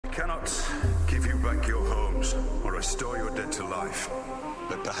cannot give you back your homes or restore your dead to life.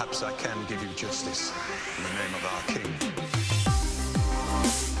 But perhaps I can give you justice in the name of our king.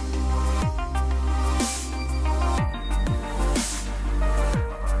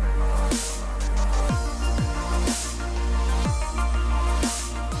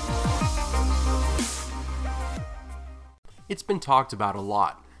 It's been talked about a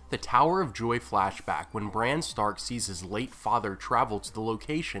lot. The Tower of Joy flashback when Bran Stark sees his late father travel to the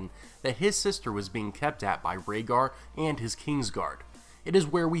location that his sister was being kept at by Rhaegar and his Kingsguard. It is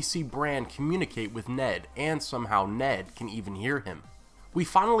where we see Bran communicate with Ned, and somehow Ned can even hear him. We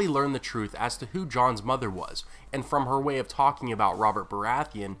finally learn the truth as to who Jon's mother was, and from her way of talking about Robert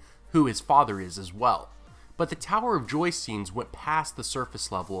Baratheon, who his father is as well. But the Tower of Joy scenes went past the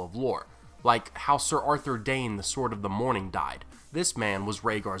surface level of lore, like how Sir Arthur Dayne, the Sword of the Morning, died. This man was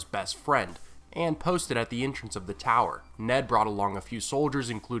Rhaegar's best friend, and posted at the entrance of the tower. Ned brought along a few soldiers,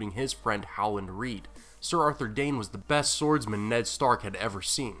 including his friend Howland Reed. Sir Arthur Dayne was the best swordsman Ned Stark had ever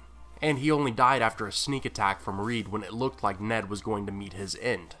seen, and he only died after a sneak attack from Reed when it looked like Ned was going to meet his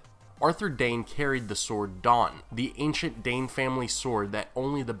end. Arthur Dayne carried the sword Dawn, the ancient Dayne family sword that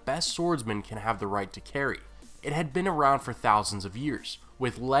only the best swordsman can have the right to carry. It had been around for thousands of years,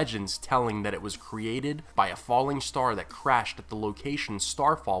 with legends telling that it was created by a falling star that crashed at the location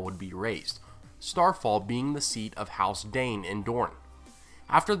Starfall would be raised, Starfall being the seat of House Dayne in Dorne.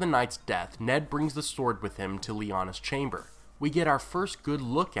 After the knight's death, Ned brings the sword with him to Lyanna's chamber. We get our first good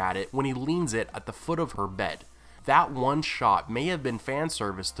look at it when he leans it at the foot of her bed. That one shot may have been fan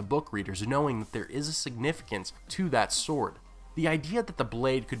service to book readers, knowing that there is a significance to that sword. The idea that the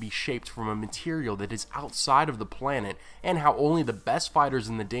blade could be shaped from a material that is outside of the planet, and how only the best fighters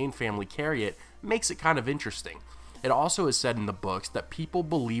in the Dayne family carry it, makes it kind of interesting. It also is said in the books that people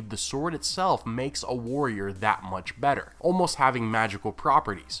believe the sword itself makes a warrior that much better, almost having magical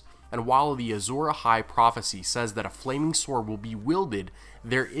properties. And while the Azor Ahai prophecy says that a flaming sword will be wielded,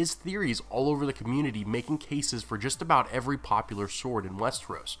 there is theories all over the community making cases for just about every popular sword in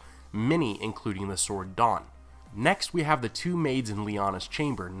Westeros, many including the sword Dawn. Next, we have the two maids in Lyanna's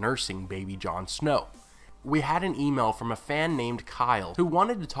chamber nursing baby Jon Snow. We had an email from a fan named Kyle who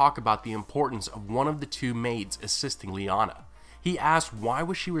wanted to talk about the importance of one of the two maids assisting Lyanna. He asked why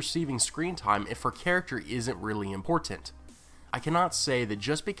was she receiving screen time if her character isn't really important. I cannot say that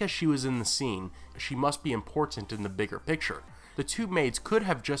just because she was in the scene, she must be important in the bigger picture. The two maids could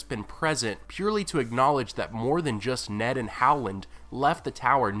have just been present purely to acknowledge that more than just Ned and Howland left the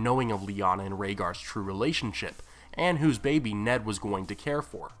tower knowing of Lyanna and Rhaegar's true relationship, and whose baby Ned was going to care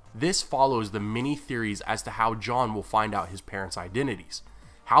for. This follows the many theories as to how Jon will find out his parents' identities.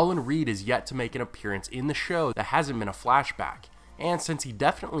 Howland Reed is yet to make an appearance in the show that hasn't been a flashback, and since he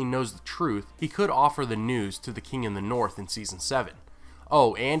definitely knows the truth, he could offer the news to the King in the North in Season 7.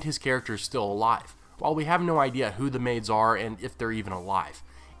 Oh, and his character is still alive, while we have no idea who the maids are and if they're even alive.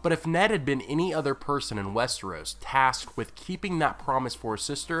 But if Ned had been any other person in Westeros tasked with keeping that promise for his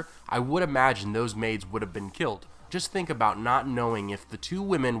sister, I would imagine those maids would have been killed. Just think about not knowing if the two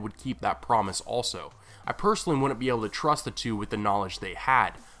women would keep that promise also. I personally wouldn't be able to trust the two with the knowledge they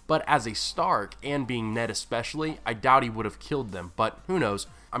had, but as a Stark, and being Ned especially, I doubt he would have killed them, but who knows,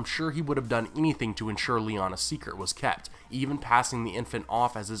 I'm sure he would have done anything to ensure Lyanna's secret was kept, even passing the infant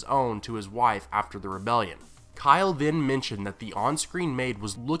off as his own to his wife after the rebellion. Kyle then mentioned that the on-screen maid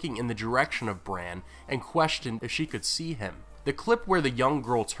was looking in the direction of Bran and questioned if she could see him. The clip where the young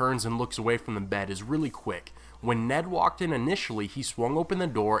girl turns and looks away from the bed is really quick. When Ned walked in initially, he swung open the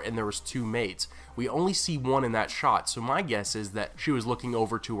door and there was two maids. We only see one in that shot, so my guess is that she was looking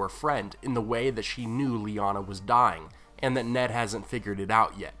over to her friend in the way that she knew Lyanna was dying, and that Ned hasn't figured it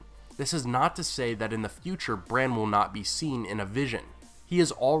out yet. This is not to say that in the future Bran will not be seen in a vision. He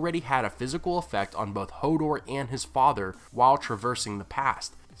has already had a physical effect on both Hodor and his father while traversing the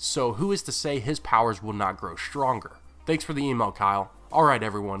past, so who is to say his powers will not grow stronger? Thanks for the email, Kyle. Alright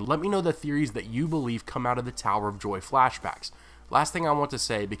everyone, let me know the theories that you believe come out of the Tower of Joy flashbacks. Last thing I want to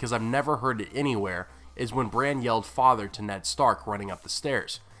say, because I've never heard it anywhere, is when Bran yelled father to Ned Stark running up the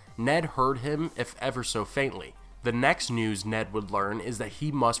stairs. Ned heard him, if ever so faintly. The next news Ned would learn is that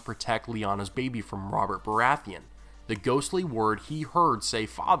he must protect Lyanna's baby from Robert Baratheon. The ghostly word he heard say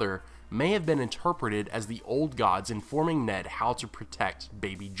father may have been interpreted as the old gods informing Ned how to protect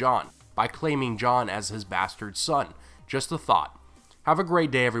baby Jon, by claiming Jon as his bastard son. Just a thought. Have a great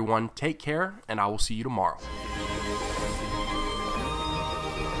day everyone, take care, and I will see you tomorrow.